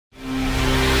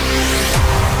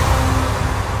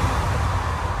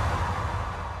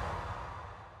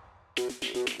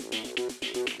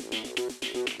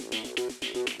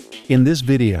In this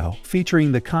video,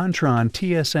 featuring the Kontron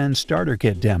TSN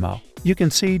Starterkit demo, you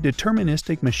can see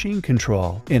deterministic machine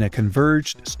control in a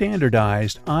converged,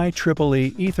 standardized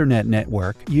IEEE Ethernet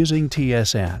network using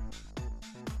TSN.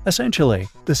 Essentially,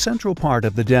 the central part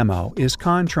of the demo is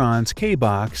Kontron's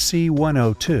K-Box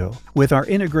C102 with our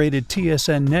integrated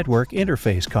TSN network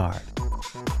interface card,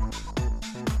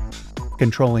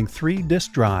 controlling 3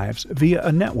 disk drives via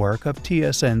a network of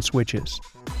TSN switches.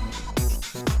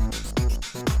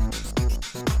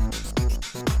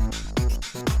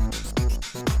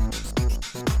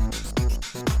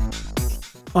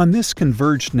 On this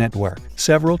converged network,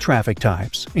 several traffic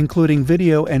types, including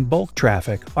video and bulk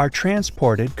traffic, are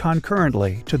transported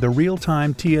concurrently to the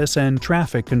real-time TSN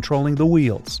traffic controlling the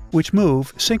wheels, which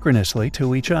move synchronously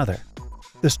to each other.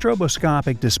 The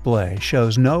stroboscopic display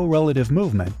shows no relative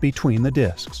movement between the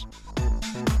disks.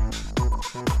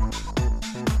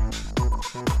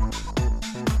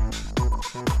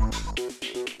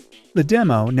 The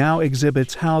demo now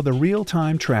exhibits how the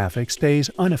real-time traffic stays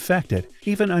unaffected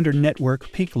even under network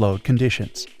peak load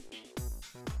conditions.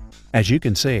 As you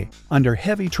can see, under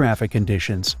heavy traffic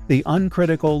conditions, the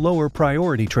uncritical lower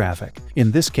priority traffic,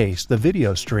 in this case the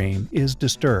video stream, is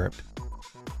disturbed.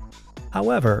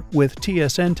 However, with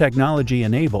TSN technology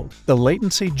enabled, the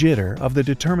latency jitter of the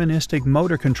deterministic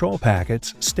motor control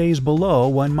packets stays below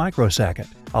 1 microsecond,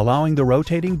 allowing the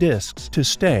rotating disks to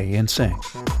stay in sync.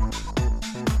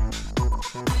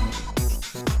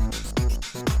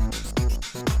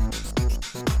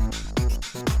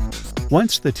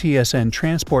 Once the TSN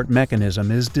transport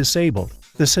mechanism is disabled,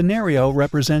 the scenario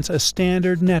represents a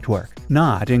standard network,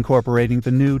 not incorporating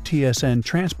the new TSN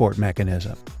transport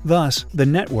mechanism. Thus, the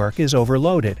network is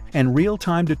overloaded, and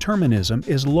real-time determinism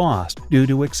is lost due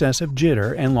to excessive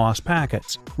jitter and lost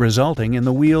packets, resulting in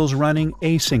the wheels running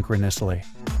asynchronously.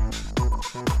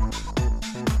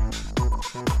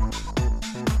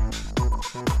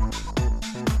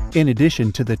 In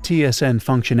addition to the TSN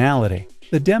functionality,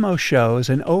 the demo shows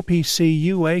an OPC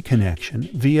UA connection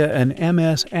via an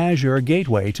MS Azure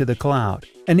gateway to the cloud,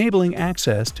 enabling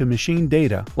access to machine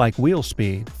data like wheel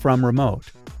speed from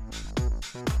remote.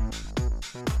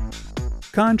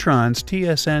 Kontron's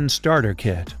TSN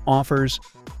Starterkit offers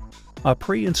a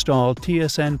pre-installed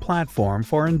TSN platform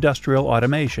for industrial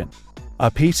automation, a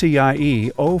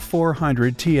PCIe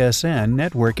 0400 TSN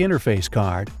network interface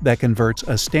card that converts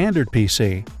a standard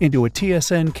PC into a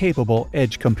TSN-capable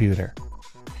edge computer,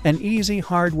 an easy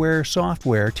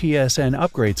hardware-software TSN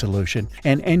upgrade solution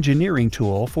and engineering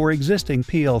tool for existing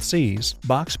PLCs,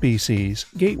 box PCs,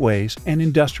 gateways, and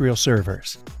industrial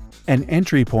servers, an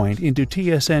entry point into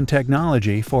TSN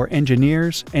technology for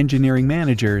engineers, engineering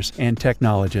managers, and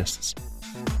technologists.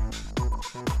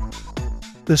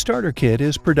 The starter kit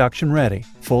is production-ready,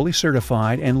 fully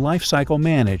certified and lifecycle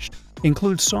managed,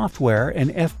 includes software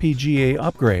and FPGA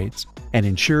upgrades, and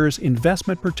ensures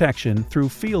investment protection through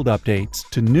field updates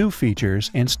to new features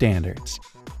and standards.